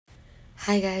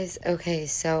Hi guys, okay,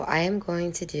 so I am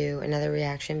going to do another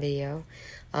reaction video.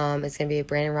 It's going to be a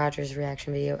Brandon Rogers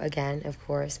reaction video, again, of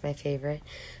course, my favorite.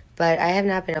 But I have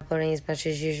not been uploading as much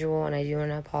as usual, and I do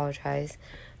want to apologize.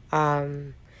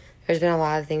 There's been a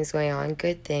lot of things going on,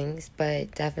 good things,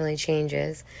 but definitely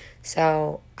changes.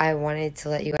 So I wanted to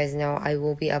let you guys know I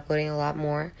will be uploading a lot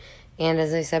more. And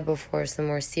as I said before, some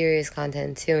more serious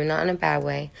content too, not in a bad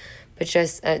way, but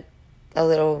just a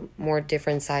little more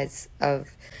different sides of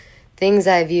things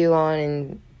I view on,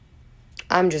 and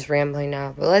I'm just rambling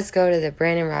now, but let's go to the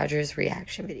Brandon Rogers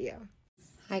reaction video.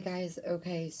 Hi guys,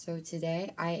 okay, so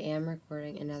today I am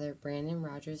recording another Brandon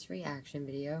Rogers reaction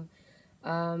video.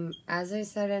 As I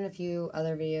said in a few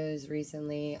other videos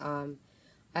recently, I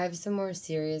have some more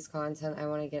serious content I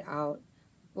want to get out.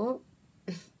 Well,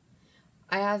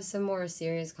 I have some more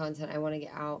serious content I want to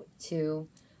get out too.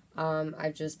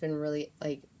 I've just been really,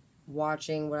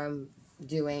 watching what I'm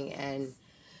doing and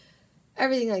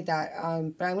everything like that,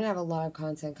 but I'm going to have a lot of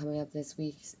content coming up this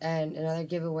week, and another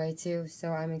giveaway too,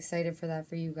 so I'm excited for that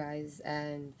for you guys,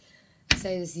 and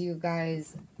excited to see you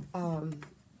guys.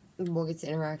 We'll get to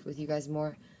interact with you guys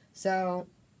more. So,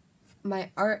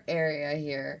 my art area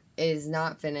here is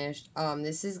not finished.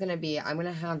 This is going to be, I'm going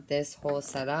to have this whole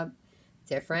setup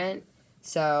different,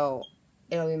 so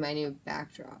it'll be my new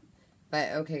backdrop.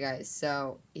 But, okay guys,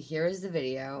 so here is the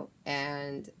video,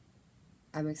 and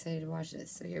I'm excited to watch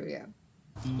this, so here we go.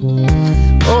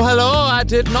 Oh, hello, I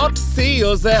did not see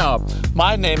you there.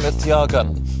 My name is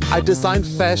Jürgen. I design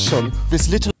fashion with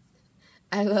little...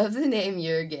 I love the name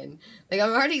Jürgen.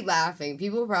 I'm already laughing.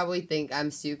 People probably think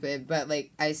I'm stupid, but,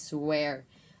 I swear,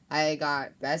 I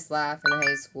got best laugh in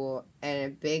high school and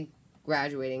a big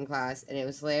graduating class, and it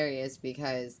was hilarious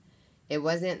because it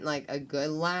wasn't, a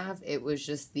good laugh. It was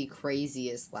just the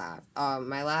craziest laugh.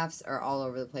 My laughs are all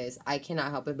over the place. I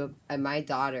cannot help it, but my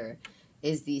daughter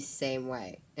is the same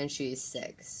way, and she's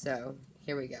 6, so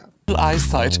here we go.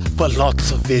 Eyesight, but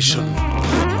lots of vision.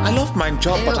 I love my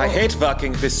job, but I hate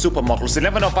working with supermodels. They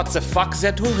never know what the fuck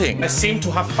they're doing. I seem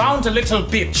to have found a little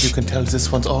bitch. You can tell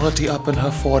this one's already up in her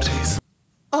 40s.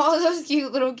 Oh, those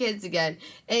cute little kids again.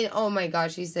 And oh my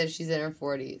gosh, she says she's in her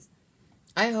 40s.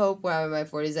 I hope when I'm in my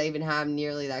 40s I even have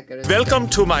nearly that good of Welcome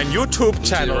to my YouTube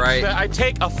channel, right. where I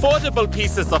take affordable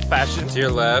pieces of fashion. To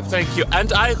your left. Thank you.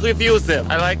 And I review them.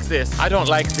 I like this. I don't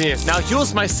like this. Now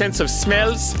use my sense of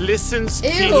smells, listens, Ew.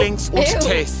 feelings, and Ew.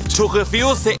 taste to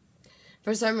review the...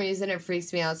 For some reason, it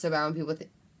freaks me out so bad when people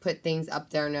put things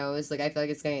up their nose. I feel like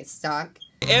it's gonna get stuck.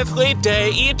 Every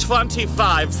Day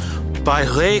E25 by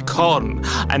Raycon.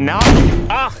 And now...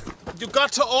 you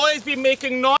got to always be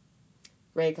making noise.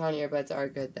 Raycon earbuds are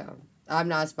good though. I'm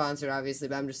not sponsored obviously,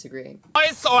 but I'm just agreeing.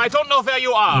 So I don't know where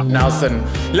you are. Now then,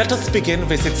 let us begin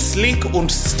with its sleek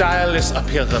and stylish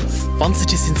appearance. Once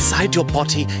it is inside your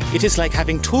body, it is like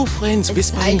having two friends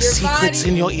whispering secrets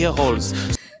in your ear holes.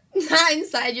 Not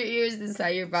inside your ears,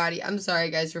 inside your body. I'm sorry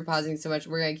guys for pausing so much.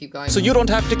 We're gonna keep going. So you don't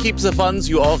have to keep the ones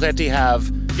you already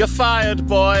have. You're fired,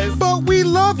 boys. But we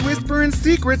love whispering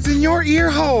secrets in your ear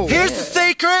hole. Here's the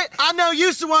secret. I'm now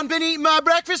used to one been eating my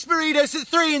breakfast burritos at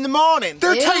 3 in the morning.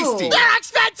 They're Ew. tasty. They're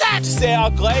expensive. They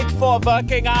are great for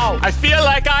working out. I feel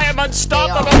like I am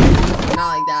unstoppable.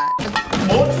 Not like that.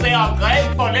 And they are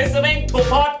great for listening to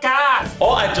podcasts.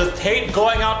 Or I just hate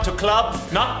going out to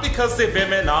clubs. Not because the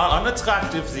women are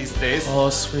unattractive these days. Oh,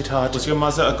 sweetheart. Was your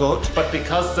mother a goat? But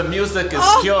because the music is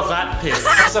pure rat piss.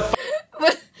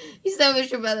 You said was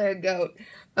your mother a goat.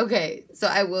 Okay, so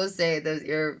I will say those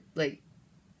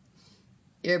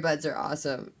earbuds are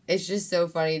awesome. It's just so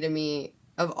funny to me,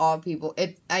 of all people.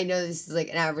 I know this is an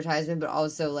advertisement, but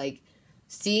also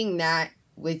seeing that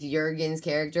with Jürgen's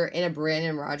character in a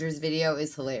Brandon Rogers video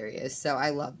is hilarious. So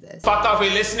I love this. Fuck are we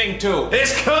listening to?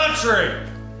 This country!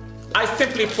 I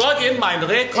simply plug in my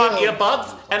Raycon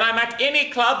earbuds and I'm at any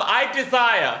club I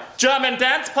desire. German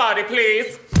dance party,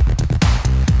 please.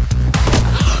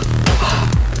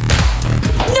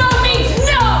 No means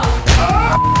no!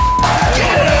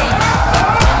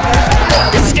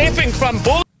 Escaping from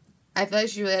I feel like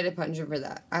she really had to punch him for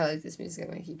that. I like this music.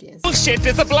 I'm gonna keep dancing. bullshit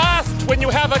is a blast when you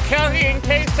have a carrying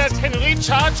case that can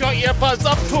recharge your earbuds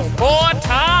up to 4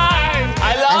 times.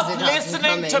 I love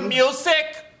listening to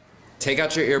music, Take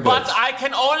out your earbuds. but I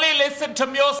can only listen to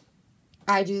music.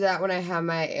 I do that when I have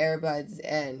my earbuds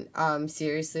and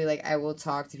seriously, I will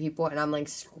talk to people and I'm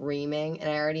screaming, and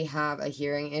I already have a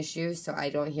hearing issue, so I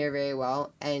don't hear very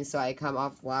well, and so I come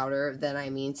off louder than I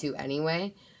mean to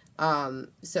anyway.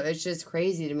 So it's just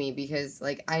crazy to me because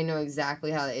I know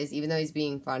exactly how it is. Even though he's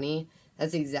being funny,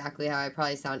 That's exactly how I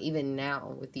probably sound even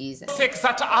now with these. That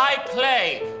I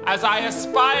play as I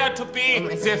aspire to be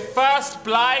the first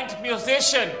blind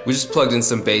musician. We just plugged in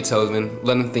some Beethoven,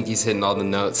 let him think he's hitting all the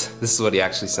notes. This is what he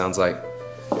actually sounds like.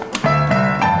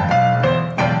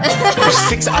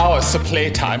 6 hours of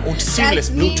playtime and seamless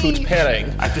Bluetooth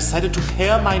pairing. I've decided to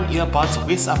pair my earbuds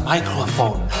with a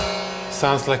microphone.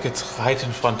 Sounds like it's right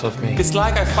in front of me. It's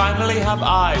like I finally have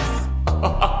eyes.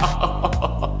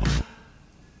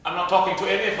 I'm not talking to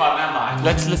anyone, am I?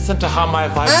 Let's listen to how my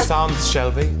wife sounds,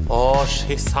 shall we? Oh,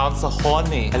 she sounds so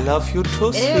horny. I love you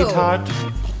too, sweetheart.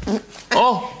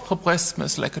 Oh, her breast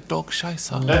smells like a dog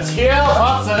scheisser. Let's hear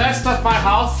what the rest of my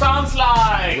house sounds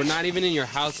like. We're not even in your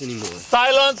house anymore.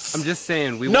 Silence. I'm just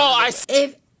saying,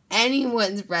 If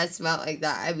anyone's breath smelled like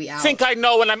that, I'd be out. think I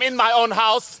know when I'm in my own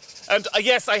house. And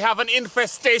yes, I have an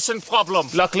infestation problem.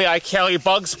 Luckily, I carry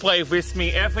bug spray with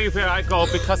me everywhere I go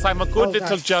because I'm a good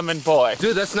little German boy.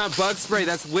 Dude, that's not bug spray,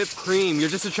 that's whipped cream. You're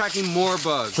just attracting more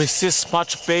bugs. With this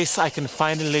much bass, I can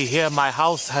finally hear my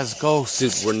house has ghosts.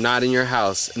 Dude, we're not in your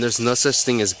house, and there's no such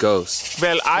thing as ghosts.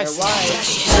 Well,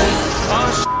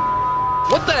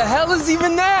 What the hell is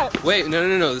even that? Wait,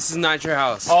 no, this is not your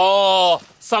house. Oh,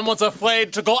 someone's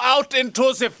afraid to go out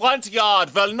into the front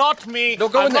yard. Well, not me.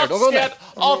 Don't go in there, don't go in there.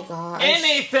 Of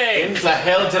anything. In the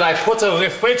hell did I put a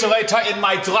refrigerator in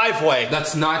my driveway?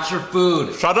 That's not your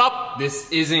food. Shut up. This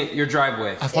isn't your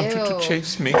driveway. I want you to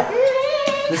chase me.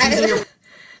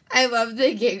 I love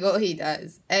the giggle he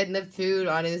does and the food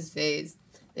on his face.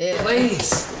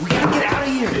 Please, we gotta get out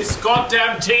of here. These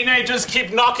goddamn teenagers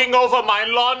keep knocking over my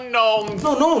lawn gnomes.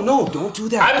 No, don't do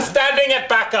that. I'm standing at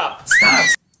backup. Stop.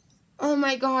 Oh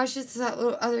my gosh, it's that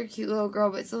little other cute little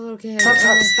girl, but it's a little kid. Stop.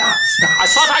 I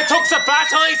thought I took the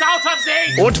batteries out of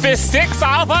these! And with 6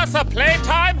 hours of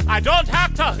playtime, I don't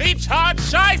have to recharge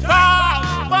Scheiße!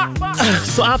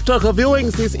 So after reviewing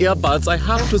these earbuds, I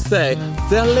have to say,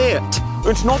 they're lit.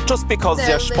 And not just because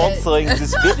they're sponsoring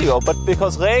this video, but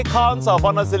because Raycons are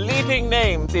one of the leading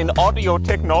names in audio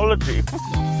technology.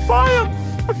 Science!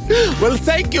 Well,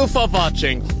 thank you for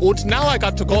watching. And now I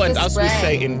got to go, and as we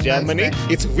say in Germany,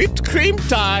 it's whipped cream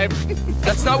time.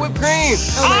 That's not whipped cream.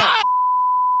 Ah!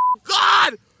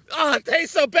 God! Oh, it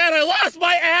tastes so bad, I lost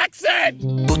my accent!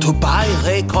 Go to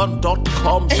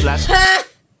buyraycon.com/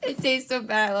 It tastes so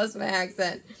bad, I lost my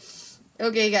accent.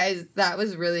 Okay, guys, that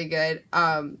was really good.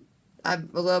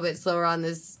 I'm a little bit slower on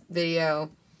this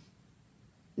video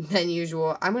than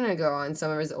usual. I'm gonna go on some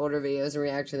of his older videos and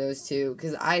react to those too,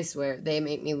 because I swear they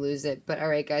make me lose it. But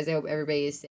alright guys, I hope everybody is safe.